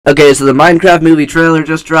Okay, so the Minecraft movie trailer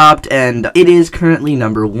just dropped, and it is currently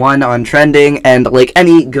 #1 on trending, and like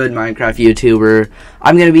any good Minecraft YouTuber,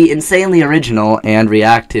 I'm gonna be insanely original and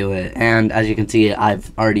react to it, and as you can see,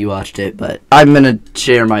 I've already watched it, but I'm gonna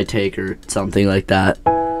share my take or something like that.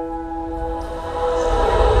 Oh,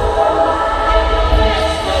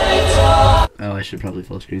 I should probably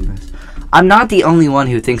full screen this. I'm not the only one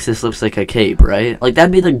who thinks this looks like a cape, right? Like,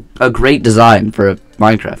 that'd be a great design for a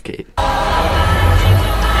Minecraft cape.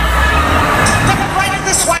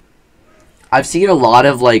 I've seen a lot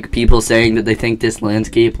of like people saying that they think this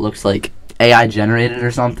landscape looks like AI generated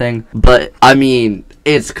or something, but I mean,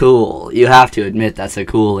 it's cool. You have to admit that's a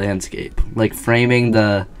cool landscape. Like framing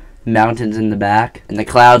the mountains in the back, and the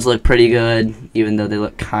clouds look pretty good, even though they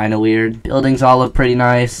look kind of weird. Buildings all look pretty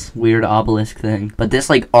nice, weird obelisk thing. But this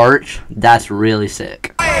like arch, that's really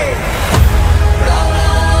sick.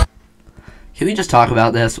 Can we just talk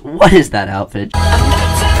about this? What is that outfit?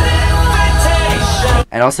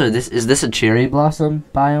 And also, is this a cherry blossom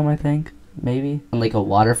biome, I think? Maybe? And like a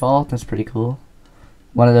waterfall? That's pretty cool.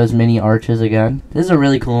 One of those mini arches again. This is a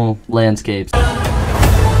really cool landscape.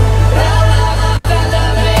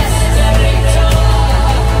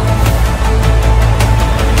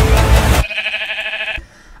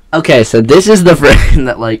 Okay, so this is the frame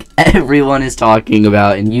that like everyone is talking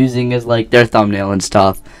about and using as like their thumbnail and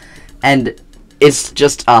stuff. And it's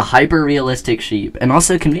just a hyper-realistic sheep. And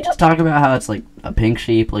also, can we just talk about how it's like a pink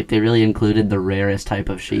sheep? Like, they really included the rarest type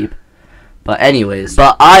of sheep. But anyways,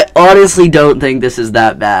 but I honestly don't think this is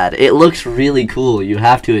that bad. It looks really cool, you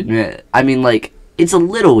have to admit. I mean, like, it's a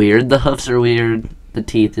little weird. The hoofs are weird. The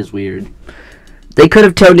teeth is weird. They could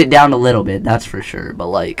have toned it down a little bit, that's for sure. But,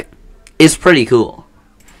 like, it's pretty cool.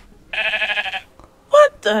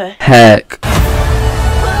 What the heck?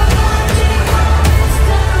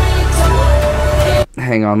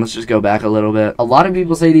 Hang on, let's just go back a little bit. A lot of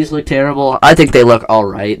people say these look terrible. I think they look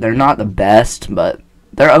alright. They're not the best, but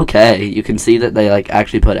they're okay. You can see that they like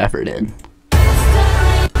actually put effort in.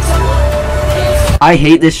 I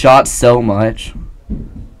hate this shot so much.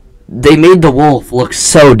 They made the wolf look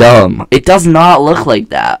so dumb. It does not look like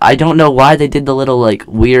that. I don't know why they did the little like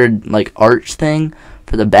weird like arch thing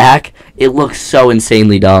for the back. It looks so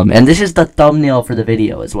insanely dumb. And this is the thumbnail for the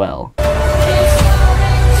video as well.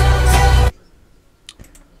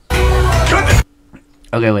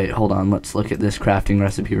 Okay, wait, hold on. Let's look at this crafting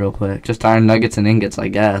recipe real quick. Just iron nuggets and ingots, I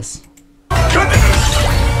guess.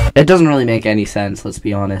 It doesn't really make any sense, let's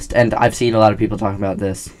be honest. And I've seen a lot of people talking about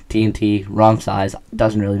this. TNT, wrong size.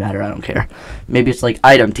 Doesn't really matter, I don't care. Maybe it's like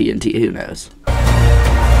item TNT, who knows.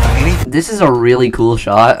 This is a really cool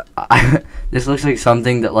shot. This looks like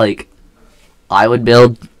something that, like, I would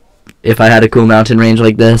build if I had a cool mountain range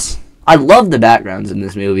like this. I love the backgrounds in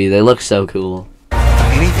this movie. They look so cool.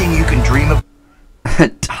 Anything you can dream of.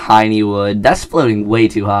 Tiny wood. That's floating way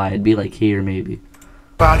too high. It'd be like here, maybe.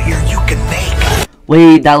 Out here you can make.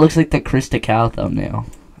 Wait, that looks like the Krista Cow thumbnail.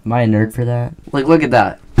 Am I a nerd for that? Like, look at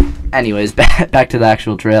that. Anyways, back to the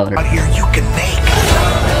actual trailer. Out here you can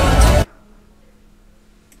make.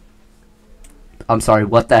 I'm sorry,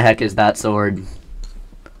 what the heck is that sword?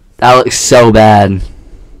 That looks so bad.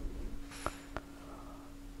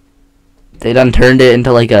 They done turned it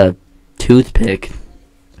into like a toothpick.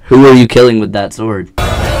 Who are you killing with that sword?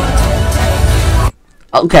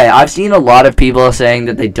 Okay, I've seen a lot of people saying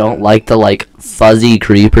that they don't like the, like, fuzzy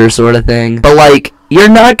creeper sort of thing. But, like, you're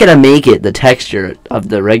not gonna make it the texture of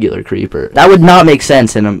the regular creeper. That would not make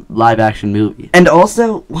sense in a live-action movie. And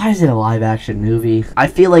also, why is it a live-action movie? I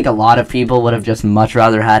feel like a lot of people would have just much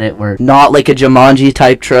rather had it where not like a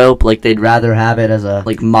Jumanji-type trope. Like, they'd rather have it as a,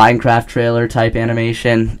 like, Minecraft trailer-type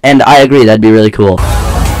animation. And I agree, that'd be really cool.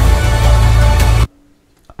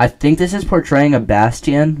 I think this is portraying a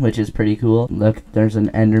bastion, which is pretty cool. Look, there's an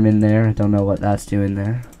Enderman there. I don't know what that's doing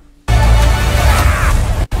there.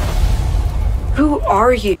 Who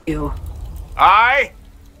are you? I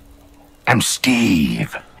am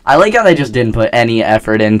Steve. I like how they just didn't put any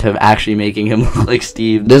effort into actually making him look like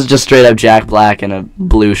Steve. This is just straight up Jack Black in a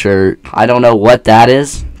blue shirt. I don't know what that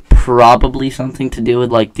is. Probably something to do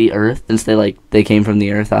with like the Earth, since they came from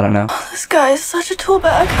the Earth. I don't know. This guy is such a tool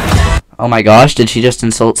bag. Oh my gosh, did she just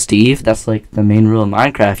insult Steve? That's like the main rule of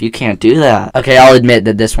Minecraft. You can't do that. Okay, I'll admit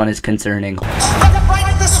that this one is concerning.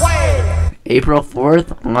 April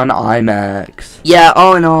 4th on IMAX. Yeah,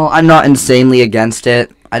 all in all, I'm not insanely against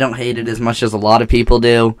it. I don't hate it as much as a lot of people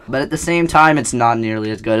do, but at the same time, it's not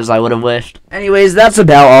nearly as good as I would have wished. Anyways, that's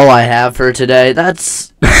about all I have for today.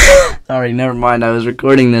 That's... Sorry, never mind. I was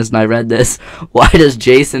recording this and I read this. Why does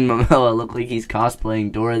Jason Momoa look like he's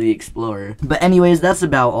cosplaying Dora the Explorer? But anyways, that's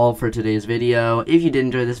about all for today's video. If you did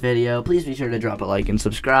enjoy this video, please be sure to drop a like and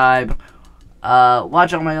subscribe.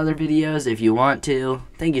 Watch all my other videos if you want to.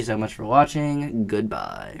 Thank you so much for watching.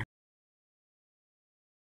 Goodbye.